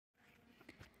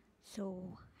So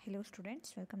hello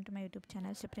students, welcome to my YouTube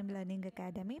channel Supreme Learning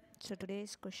Academy. So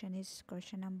today's question is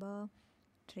question number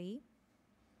 3,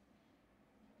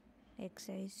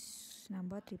 exercise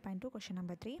number 3.2, question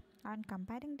number 3. On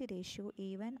comparing the ratio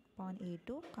A1 upon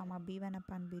A2, B1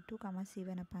 upon B2,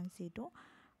 C1 upon C2,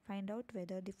 find out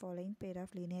whether the following pair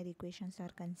of linear equations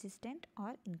are consistent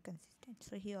or inconsistent.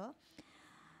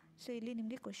 So ಇಲ್ಲಿ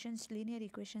ನಿಮಗೆ questions linear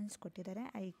equations ಕೊಟ್ಟಿದ್ದಾರೆ.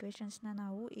 ಆ ಈಕ್ವೇಷನ್ಸ್ನ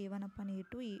ನಾವು A1 upon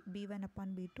A2, B1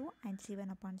 upon B2 and C1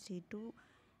 upon C2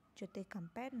 ಜೊತೆ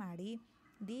compare ಮಾಡಿ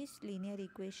these linear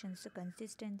equations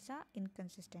ಕನ್ಸಿಸ್ಟೆಂಟ್ಸಾ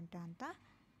ಇನ್ಕನ್ಸಿಸ್ಟೆಂಟಾ ಅಂತ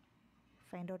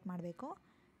find out ಮಾಡಬೇಕು.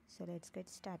 So let's get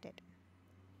started.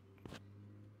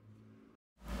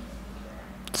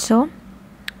 So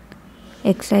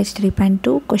exercise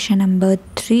 3.2 question number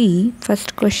 3,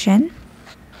 first question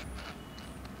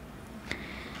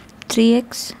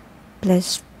 3x plus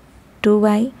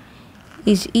 2y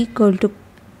is equal to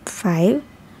 5.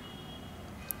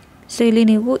 So ಇಲ್ಲಿ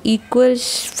ನೀವು equals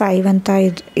 5 ಅಂತ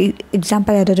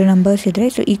example ಯಾವುದಾದ್ರು numbers ಇದ್ದರೆ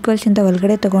so ಈಕ್ವಲ್ಸಿಂದ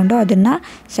ಒಳಗಡೆ ತೊಗೊಂಡು ಅದನ್ನು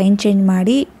ಸೈನ್ ಚೇಂಜ್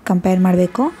ಮಾಡಿ ಕಂಪೇರ್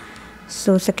ಮಾಡಬೇಕು.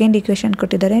 ಸೊ ಸೆಕೆಂಡ್ ಈಕ್ವೇಷನ್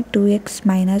ಕೊಟ್ಟಿದ್ದಾರೆ 2x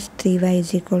minus 3y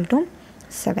is equal to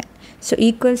 7. So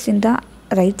ಈಕ್ವಲ್ಸಿಂದ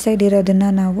right side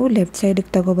ಇರೋದನ್ನು ನಾವು ಲೆಫ್ಟ್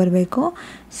ಸೈಡಿಗೆ ತೊಗೊಬರಬೇಕು.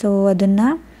 ಸೊ ಅದನ್ನು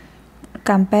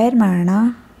ಕಂಪೇರ್ ಮಾಡೋಣ.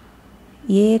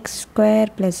 ax²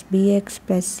 plus bx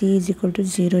plus c is equal to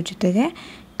 0 ಜೊತೆಗೆ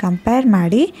ಕಂಪೇರ್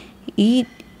ಮಾಡಿ ಈ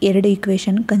ಎರಡು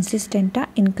ಈಕ್ವೇಷನ್ ಕನ್ಸಿಸ್ಟೆಂಟಾ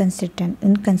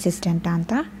ಇನ್ಕನ್ಸಿಸ್ಟೆಂಟಾ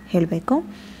ಅಂತ ಹೇಳಬೇಕು.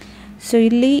 ಸೊ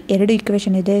ಇಲ್ಲಿ ಎರಡು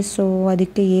ಈಕ್ವೇಷನ್ ಇದೆ. ಸೊ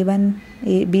ಅದಕ್ಕೆ A1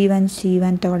 B1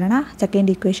 C1 ತಗೊಳ್ಳೋಣ.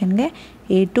 Second ಈಕ್ವೇಷನ್ಗೆ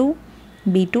A2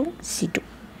 B2 C2.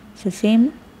 So same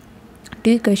to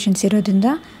equations ಇರೋದ್ರಿಂದ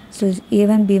ಸೊ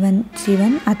A1 B1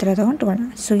 C1 ಆ ಥರ ತೊಗೊಳ್ಳೋಣ.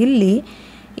 ಸೊ ಇಲ್ಲಿ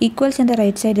ಈಕ್ವಲ್ಸಿಂದ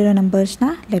ರೈಟ್ ಸೈಡ್ ಇರೋ ನಂಬರ್ಸ್ನ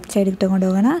ಲೆಫ್ಟ್ ಸೈಡಿಗೆ ತೊಗೊಂಡು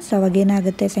ಹೋಗೋಣ. ಸೊ ಅವಾಗ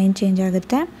ಏನಾಗುತ್ತೆ, ಸೈನ್ ಚೇಂಜ್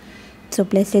ಆಗುತ್ತೆ. ಸೊ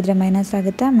ಪ್ಲಸ್ ಇದ್ದರೆ ಮೈನಸ್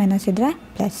ಆಗುತ್ತೆ, ಮೈನಸ್ ಇದ್ದರೆ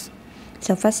ಪ್ಲಸ್.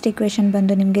 ಸೊ ಫಸ್ಟ್ ಈಕ್ವೇಷನ್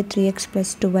ಬಂದು ನಿಮಗೆ 3x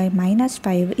plus 2y minus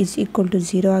 5 is equal to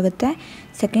 0 ಆಗುತ್ತೆ.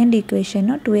 Second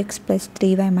ಈಕ್ವೇಷನ್ನು 2x plus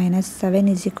 3y minus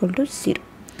 7 is equal to 0.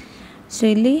 So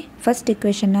ಇಲ್ಲಿ ಫಸ್ಟ್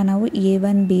ಈಕ್ವೇಷನ್ನ ನಾವು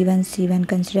A1 B1 C1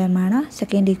 ಕನ್ಸಿಡರ್ ಮಾಡೋಣ.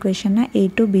 Second ಈಕ್ವೇಷನ್ನ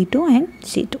A2 B2 and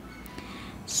C2.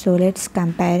 So let's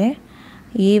compare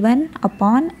A1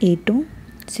 upon A2.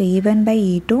 So A1 by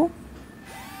A2,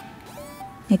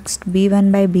 next B1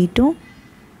 by B2,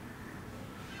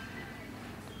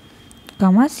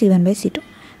 C1 by C2.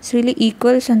 So ಇಲ್ಲಿ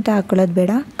equals ಅಂತ ಹಾಕೊಳ್ಳೋದು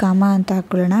ಬೇಡ, ಕಾಮ ಅಂತ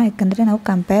ಹಾಕ್ಕೊಳ್ಳೋಣ. ಯಾಕಂದರೆ ನಾವು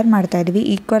ಕಂಪೇರ್ ಮಾಡ್ತಾಯಿದ್ವಿ,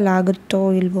 ಈಕ್ವಲ್ ಆಗುತ್ತೋ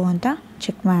ಇಲ್ವೋ ಅಂತ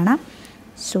ಚೆಕ್ ಮಾಡೋಣ.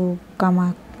 ಸೊ ಕಾಮ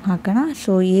ಹಾಕೋಣ.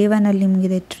 So A1ಅಲ್ಲಿ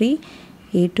ನಿಮಗಿದೆ 3,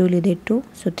 A2ಇದೆ 2,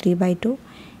 so 3/2.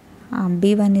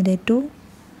 B1 ಇದೆ 2,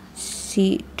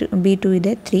 B2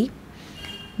 ಇದೆ 3.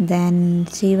 Then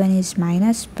C1 is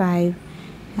minus 5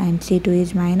 and C2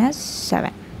 is minus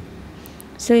 7.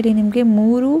 So ಇಲ್ಲಿ ನಿಮಗೆ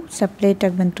ಮೂರು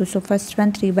ಸಪ್ರೇಟಾಗಿ ಬಂತು. ಸೊ ಫಸ್ಟ್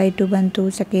ಒನ್ 3/2 ಬಂತು,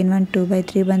 ಸೆಕೆಂಡ್ ಒನ್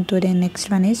 2/3 ಬಂತು, ದೆನ್ ನೆಕ್ಸ್ಟ್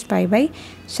ಒನ್ ಈಸ್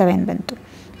 5/7 ಬಂತು.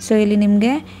 ಸೊ ಇಲ್ಲಿ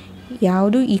ನಿಮಗೆ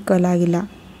ಯಾವುದು ಈಕ್ವಲ್ ಆಗಿಲ್ಲ.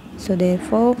 So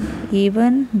therefore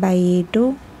A1 by A2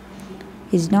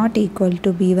 is not equal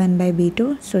to B1 by B2.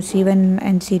 So C1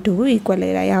 and C2 equal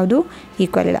ಇಲ್ಲ, ಯಾವುದು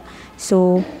ಈಕ್ವಲ್ ಇಲ್ಲ. ಸೊ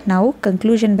ನಾವು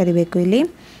ಕನ್ಕ್ಲೂಷನ್ ಬರೀಬೇಕು ಇಲ್ಲಿ.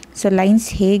 ಸೊ ಲೈನ್ಸ್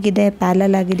ಹೇಗಿದೆ,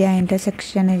 ಪ್ಯಾರಲಲ್ ಆಗಿದೆಯಾ,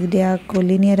 ಇಂಟರ್ಸೆಕ್ಷನ್ ಆಗಿದೆಯಾ,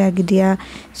 ಕೊಲಿನಿಯರ್ ಆಗಿದೆಯಾ,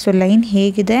 ಸೊ ಲೈನ್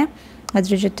ಹೇಗಿದೆ,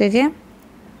 ಅದ್ರ ಜೊತೆಗೆ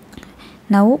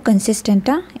ನಾವು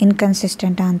ಕನ್ಸಿಸ್ಟೆಂಟಾ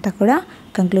ಇನ್ಕನ್ಸಿಸ್ಟೆಂಟಾ ಅಂತ ಕೂಡ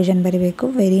ಕನ್ಕ್ಲೂಷನ್ ಬರೀಬೇಕು.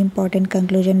 ವೆರಿ ಇಂಪಾರ್ಟೆಂಟ್,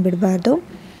 ಕನ್ಕ್ಲೂಷನ್ ಬಿಡಬಾರ್ದು.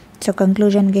 ಸೊ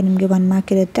ಕನ್ಕ್ಲೂಷನ್ಗೆ ನಿಮಗೆ 1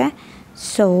 ಮಾರ್ಕ್ ಇರುತ್ತೆ.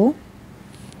 So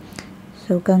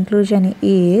conclusion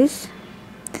is,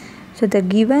 so the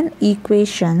given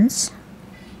equations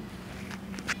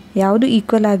ಯಾವುದು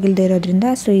ಈಕ್ವಲ್ ಆಗಿಲ್ಲದೆ ಇರೋದ್ರಿಂದ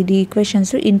ಸೊ ಇದು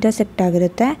ಈಕ್ವೇಷನ್ಸು ಇಂಟರ್ಸೆಕ್ಟ್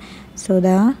ಆಗಿರುತ್ತೆ. So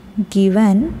the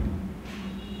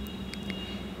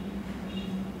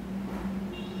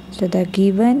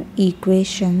given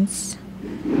equations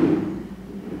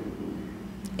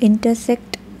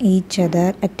intersect each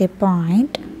other at A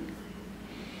point.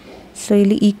 So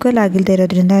ಇಲ್ಲಿ ಈಕ್ವಲ್ ಆಗಿಲ್ಲದೆ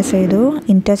ಇರೋದ್ರಿಂದ ಸೊ ಇದು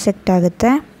ಇಂಟರ್ಸೆಕ್ಟ್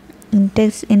ಆಗುತ್ತೆ.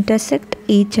 Intersect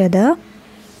each other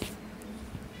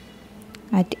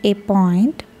at A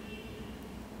point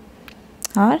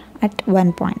or at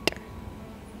one point.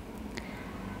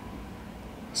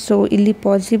 So ಇಲ್ಲಿ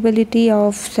possibility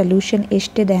of solution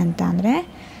ಎಷ್ಟಿದೆ ಅಂತ ಅಂದರೆ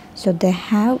so they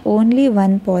have only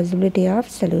one possibility of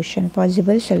solution,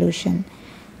 possible solution.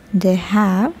 They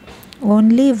have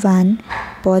only one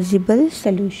possible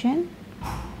solution.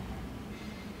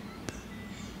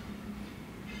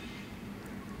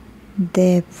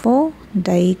 Therefore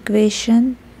the equation,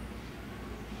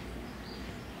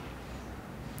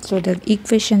 so the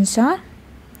equations are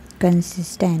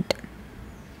consistent.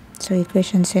 So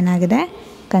equations ಏನಾಗಿದೆ,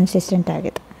 consistent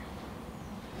ಆಗಿದೆ.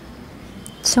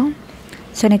 So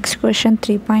next question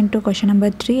 3.2 question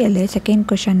number 3 ಅಲ್ಲೇ second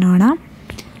question ನೋಡೋಣ.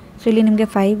 So ಇಲ್ಲಿ ನಿಮಗೆ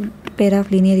 5 pair of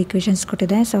linear equations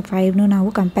ಕೊಟ್ಟಿದೆ. So 5 ನಾವು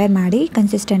compare ಮಾಡಿ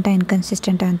ಕನ್ಸಿಸ್ಟೆಂಟಾ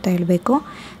ಇನ್ಕನ್ಸಿಸ್ಟೆಂಟಾ ಅಂತ ಹೇಳಬೇಕು.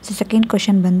 ಸೊ ಸೆಕೆಂಡ್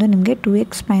ಕ್ವಶನ್ ಬಂದು ನಿಮಗೆ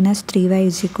 2x - 3y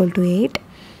 = 8,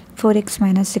 4x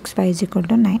 - 6y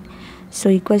 = 9. So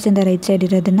equals ಇಂದ ರೈಟ್ ಸೈಡ್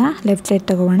ಇರೋದನ್ನು ಲೆಫ್ಟ್ ಸೈಡ್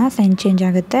ತೊಗೋಣ. ಸೈನ್ ಚೇಂಜ್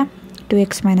ಆಗುತ್ತೆ.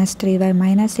 2x - 3y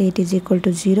 - 8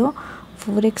 = 0,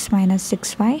 4x -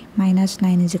 6y -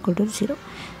 9 = 0.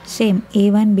 Same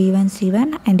a1 b1 c1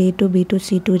 and a2 b2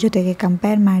 c2 ಜೊತೆಗೆ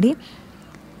ಕಂಪೇರ್ ಮಾಡಿ.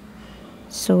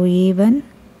 So a1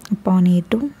 upon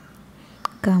a2,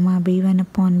 b1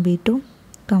 upon b2,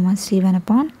 c1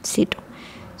 upon c2.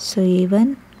 So a1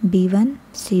 b1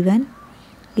 c1,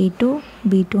 a2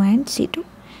 b2 and c2.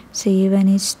 So a1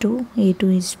 is 2, a2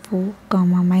 is 4,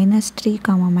 -3,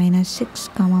 -6,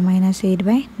 -8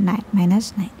 by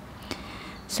 9.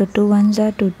 So 2 1s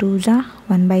are 2 2s are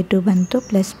 1/2 bantu,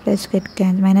 plus get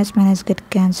minus get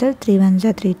cancel, 3 1s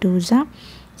are 3 2s are,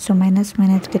 so minus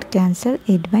get cancel,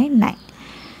 8 by 9.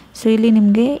 So ಇಲ್ಲಿ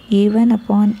ನಿಮಗೆ a1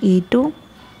 upon a2,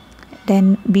 then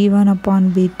b1 upon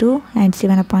b2 and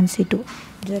c1 upon c2.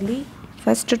 ಇದರಲ್ಲಿ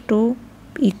first 2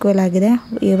 equal ಆಗಿದೆ.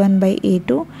 a1 by a2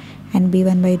 and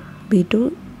b1 by b2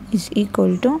 is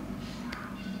equal to,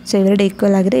 so ಇವೆರಡು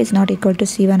equal ಆಗಿದೆ, is not equal to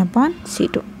c1 upon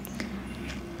c2.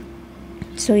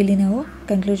 So ಇಲ್ಲಿ ನಾವು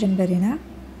conclusion ಬರೀನ.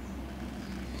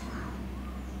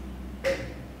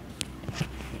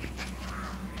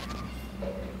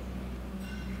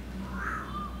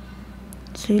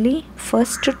 So ಇಲ್ಲಿ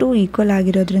first 2 equal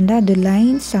ಆಗಿರೋದ್ರಿಂದ the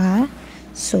lines are,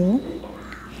 so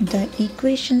the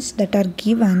equations that are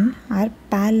given are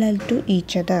parallel to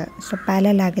each other. So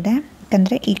parallel ಆಗಿದೆ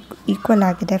ಯಾಕಂದರೆ equal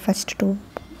ಆಗಿದೆ first 2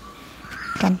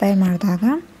 compare ಮಾಡಿದಾಗ.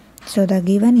 So the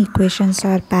given equations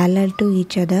are parallel to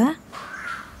each other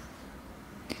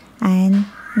and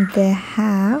they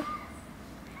have,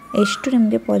 ಎಷ್ಟು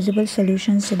ನಿಮಗೆ possible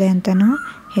solutions ಇದೆ ಅಂತಲೂ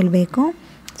ಹೇಳಬೇಕು.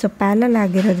 So parallel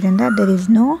ಆಗಿರೋದ್ರಿಂದ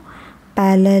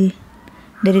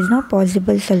there is no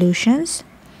possible solutions.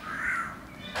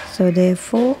 So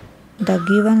therefore the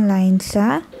given lines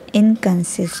are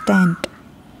inconsistent.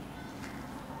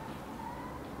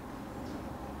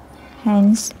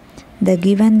 Hence the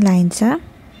given lines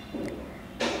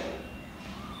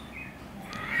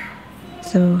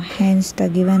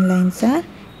are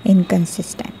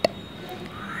inconsistent.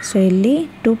 So ಇಲ್ಲಿ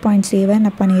 2.7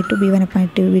 upon a2 b1 upon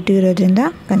b2 ಇರೋದ್ರಿಂದ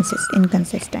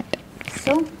inconsistent.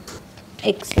 So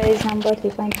exercise number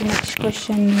 3.2 next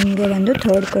question ನಿಮಗೆ ಒಂದು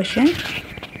third question.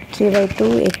 3/2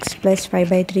 x +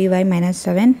 5/3y -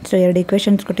 7. So ಎರಡು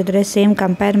equations ಕೊಟ್ಟಿದ್ದಾರೆ, same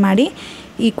compare ಮಾಡಿ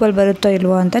equal ಬರುತ್ತೋ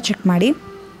ಇಲ್ವೋ ಅಂತ ಚೆಕ್ ಮಾಡಿ.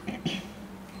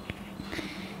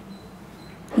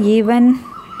 a1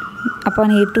 upon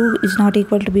a2 is not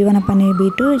equal to b1 upon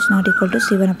b2 is not equal to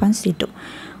c1 upon c2.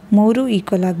 3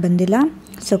 equal ಆಗಿ ಬಂದಿಲ್ಲ.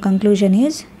 So conclusion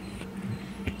is,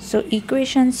 so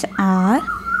equations R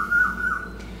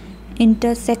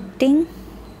intersecting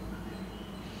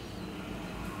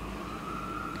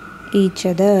each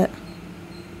other.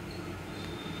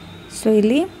 So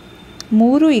ಇಲ್ಲಿ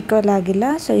 3 equal ಆಗಿಲ್ಲ.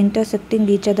 So intersecting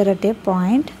each other at a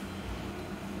point,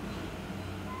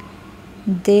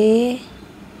 they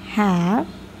have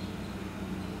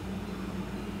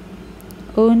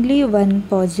only one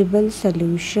possible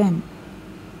solution.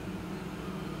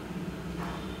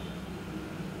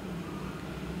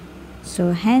 So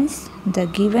hence the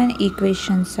given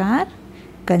equations are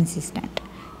consistent.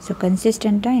 So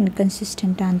ಕನ್ಸಿಸ್ಟೆಂಟಾ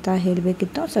ಇನ್ಕನ್ಸಿಸ್ಟೆಂಟಾ ಅಂತ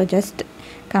ಹೇಳಬೇಕಿತ್ತು. So just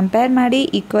compare ಮಾಡಿ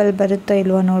equal ಬರುತ್ತೋ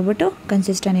ಇಲ್ವೋ ನೋಡ್ಬಿಟ್ಟು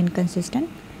consistent inconsistent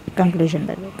conclusion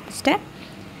ಬರಬೇಕು ಅಷ್ಟೇ.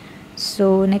 So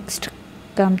next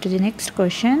come to the next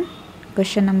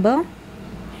question number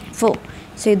 4.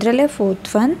 So ಇದರಲ್ಲೇ fourth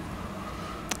one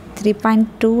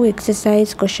 3.2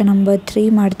 exercise question number 3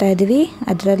 ಮಾಡ್ತಾ ಇದ್ದೀವಿ.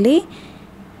 ಅದರಲ್ಲಿ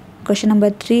ಕ್ವಶನ್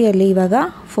ನಂಬರ್ 3 ಇವಾಗ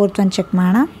ಫೋರ್ತ್ ಒನ್ ಚೆಕ್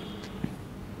ಮಾಡೋಣ.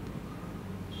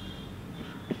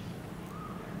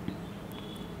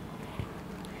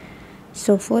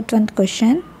 ಸೊ ಫೋರ್ತ್ ಒಂದು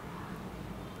ಕ್ವಶನ್,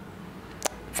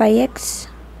 5x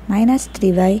 -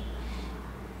 3y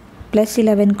 +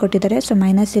 11 ಕೊಟ್ಟಿದ್ದಾರೆ. ಸೊ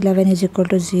 -11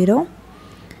 = 0,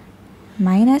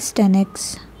 -10x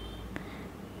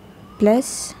 +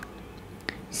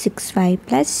 6y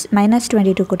 +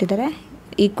 -22 ಕೊಟ್ಟಿದ್ದಾರೆ.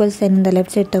 ಈಕ್ವಲ್ ಸೈನಿಂದ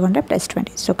ಲೆಫ್ಟ್ ಸೈಡ್ ತೊಗೊಂಡ್ರೆ +20.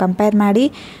 ಸೊ ಕಂಪೇರ್ ಮಾಡಿ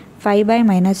 5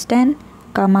 - -10,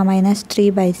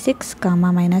 -3/6,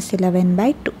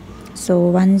 -11/2. So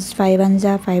 5 1s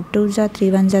are 5 2s are 3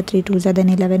 1s are 3 2s are, then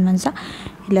 11 1s are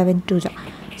 11 2s are.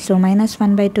 So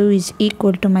 -1/2 is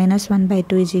equal to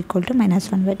 -1/2 is equal to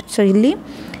 -1/2. So ಇಲ್ಲಿ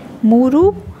 3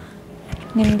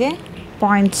 ನಿಮಗೆ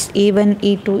points a1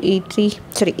 a2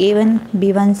 a1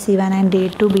 b1 c1 and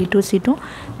a2 b2 c2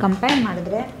 compare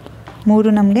ಮಾಡಿದ್ರೆ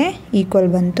 3 ನಮಗೆ equal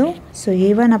ಬಂತು. So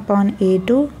a1 upon a2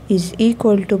 is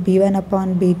equal to b1 upon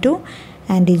b2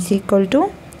 and is equal to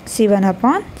c1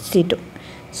 upon c2.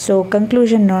 So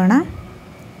conclusion ನೋಡೋಣ.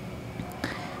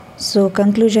 So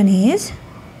conclusion is,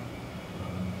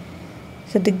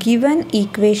 so the given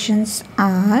equations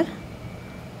are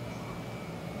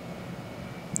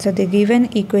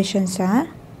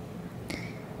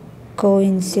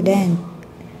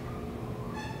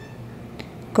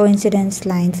coincidence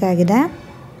lines agide,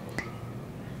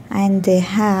 and they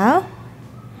have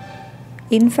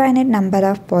infinite number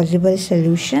of possible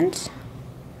solutions.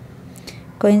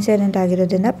 coincident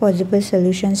ಆಗಿರೋದ್ರಿಂದ possible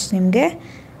solutions ನಿಮಗೆ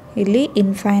ಇಲ್ಲಿ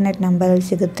infinite number ಅಲ್ಲಿ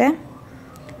ಸಿಗುತ್ತೆ.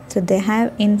 So they have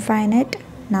infinite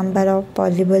number of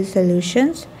possible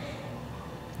solutions.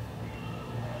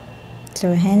 So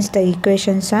hence the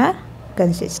equations are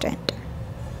consistent.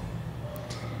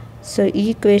 So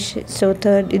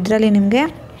third ಇದರಲ್ಲಿ ನಿಮಗೆ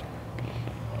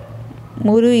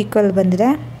 3 equal ಬಂದಿದೆ,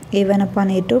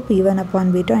 a1/a2,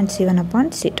 b1/b2 and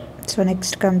c1/c2. So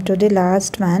next come to the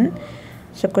last one.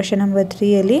 So question number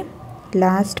 3 ಅಲ್ಲಿ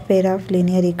last pair of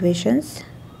linear equations.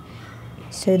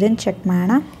 So ಇದನ್ನು check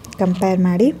ಮಾಡೋಣ, compare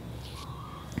ಮಾಡಿ.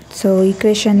 So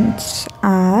equations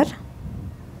R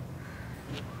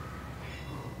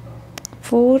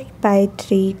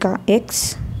 4/3 x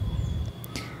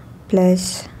plus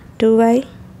 2y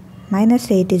minus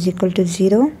 8 is equal to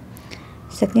 0.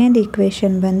 Second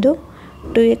equation ಬಂದು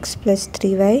 2x plus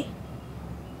 3y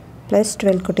plus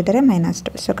 12 ಕೊಟ್ಟಿದ್ದಾರೆ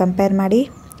 -2. So compare ಮಾಡಿ.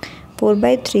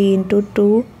 4/3 into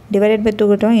 2 divided by 2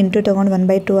 ಕೊಟ್ಟು into ತೊಗೊಂಡು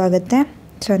 1/2 ಆಗುತ್ತೆ.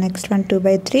 So next one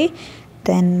 2/3,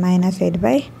 then minus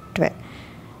 8/12.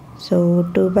 So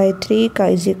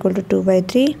 2/3 is equal to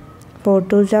 2/3. 4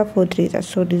 2s are 4 3s are.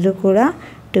 So this is ಕೂಡ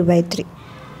 2/3.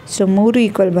 So 3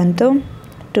 equal ಬಂತು.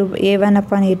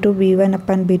 a1/a2,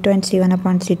 b1/b2 and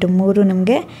c1/c2 3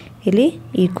 ನಿಮಗೆ ಇಲ್ಲಿ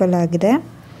equal ಆಗಿದೆ.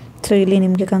 ಸೊ ಇಲ್ಲಿ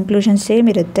ನಿಮಗೆ ಕನ್ಕ್ಲೂಷನ್ ಸೇಮ್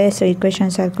ಇರುತ್ತೆ. So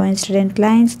equations R coincident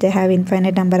lines, they have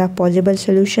infinite number of possible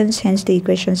solutions, hence the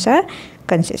equations are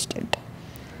consistent.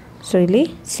 So ಇಲ್ಲಿ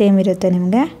same ಇರುತ್ತೆ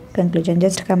ನಿಮಗೆ ಕನ್ಕ್ಲೂಷನ್.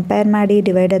 ಜಸ್ಟ್ ಕಂಪೇರ್ ಮಾಡಿ,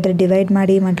 ಡಿವೈಡ್ ಆದರೆ ಡಿವೈಡ್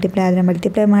ಮಾಡಿ, ಮಲ್ಟಿಪ್ಲೈ ಆದರೆ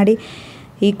ಮಲ್ಟಿಪ್ಲೈ ಮಾಡಿ,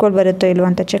 ಈಕ್ವಲ್ ಬರುತ್ತೋ ಇಲ್ವೋ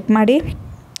ಅಂತ ಚೆಕ್ ಮಾಡಿ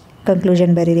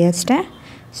ಕನ್ಕ್ಲೂಷನ್ ಬರೀರಿ ಅಷ್ಟೇ.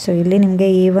 ಸೊ ಇಲ್ಲಿ ನಿಮಗೆ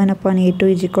a1/a2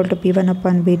 is equal to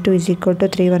b1/b2 is equal to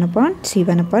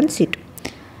 3/c1/c2.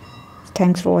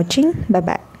 Thanks for watching.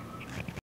 Bye.